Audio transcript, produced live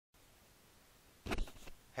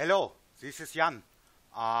Hello, this is Jan.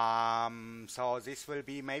 So this will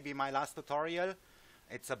be maybe my last tutorial.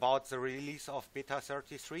 It's about the release of Beta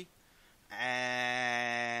 33.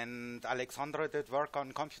 And Alexandre did work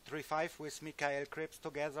on Computree 5 with Krebs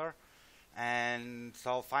together. And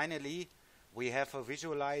so finally we have a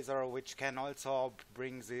visualizer which can also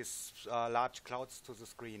bring these large clouds to the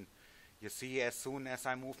screen. You see, as soon as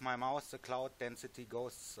I move my mouse, the cloud density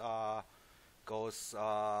goes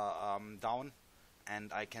down,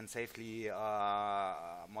 and I can safely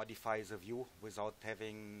modify the view without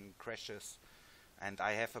having crashes. And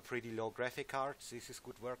I have a pretty low graphic card. This is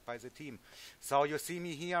good work by the team. So you see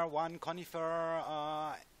me here, one conifer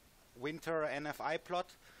winter NFI plot,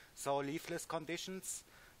 so leafless conditions.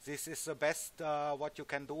 This is the best what you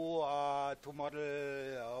can do to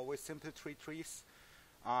model with SimpleTree trees.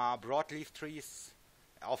 Broadleaf trees,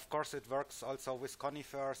 of course it works also with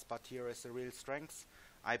conifers, but here is the real strength.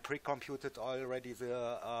 I pre-computed already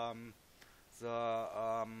the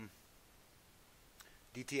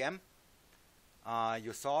DTM.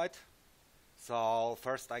 You saw it. So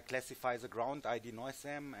first I classify the ground, I denoise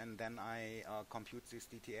them, and then I compute this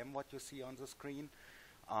DTM what you see on the screen,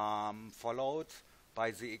 followed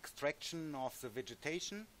by the extraction of the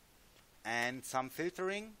vegetation and some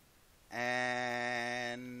filtering.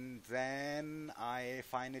 And then I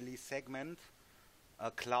finally segment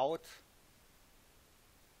a cloud,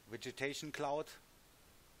 vegetation cloud.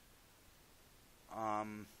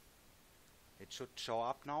 It should show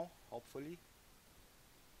up now, hopefully.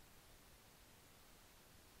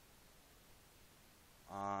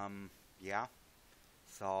 Yeah,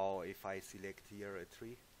 so if I select here a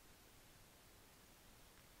tree,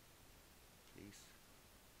 please.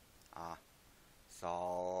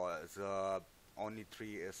 So the only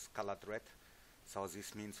tree is colored red, so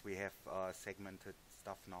this means we have segmented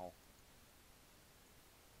stuff now.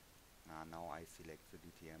 Now I select the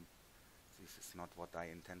DTM. This is not what I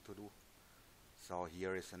intend to do. So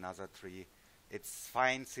here is another tree. It's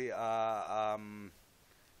fine,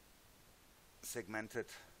 segmented.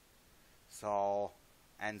 So,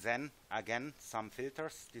 and then again some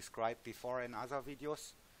filters described before in other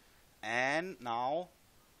videos. And now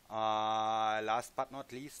last but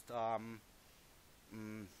not least, the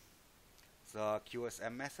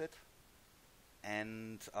QSM method,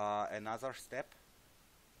 and another step.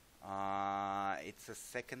 It's a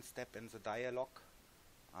second step in the dialogue.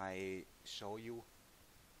 I show you.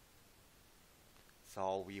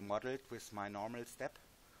 So we modeled with my normal step.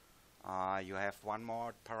 You have one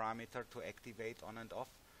more parameter to activate on and off,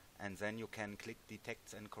 and then you can click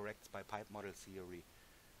detects and corrects by pipe model theory.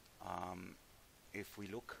 If we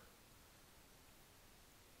look,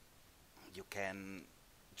 you can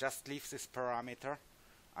just leave this parameter.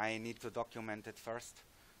 I need to document it first,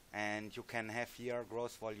 and you can have here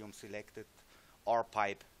gross volume selected or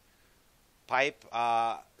pipe.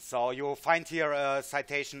 So you find here a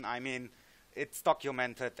citation. I mean, it's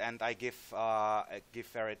documented, and I give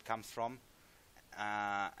where it comes from,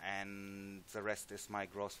 and the rest is my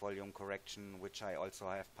gross volume correction, which I also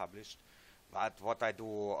have published. But what I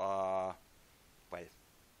do, well,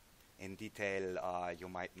 in detail, you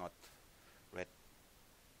might not read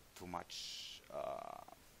too much.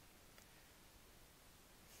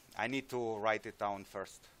 I need to write it down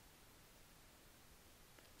first.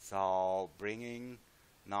 So bringing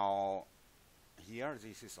now here,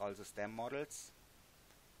 this is all the stem models.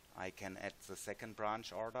 I can add the second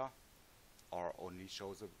branch order, or only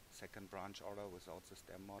show the second branch order without the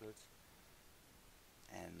stem models,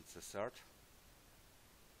 and the third,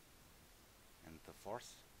 and the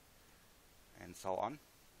fourth, and so on.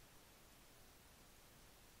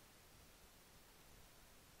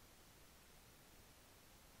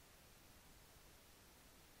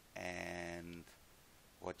 And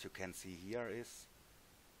what you can see here is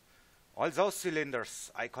all those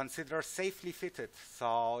cylinders I consider safely fitted,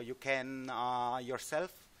 so you can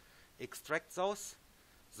yourself extract those.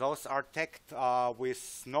 Those are tagged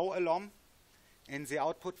with no alarm in the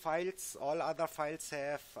output files. All other files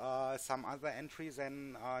have some other entry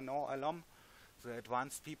than no alarm. The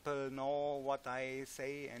advanced people know what I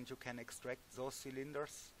say, and you can extract those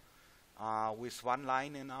cylinders with one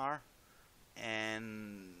line in R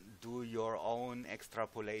and do your own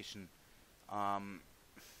extrapolation.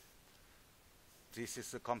 This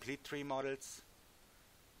is the complete tree models.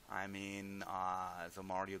 I mean, the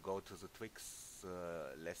more you go to the twigs,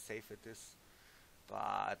 the less safe it is.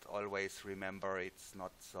 But always remember, it's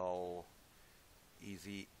not so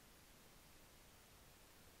easy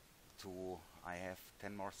to... I have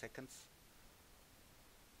 10 more seconds.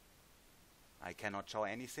 I cannot show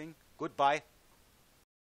anything. Goodbye.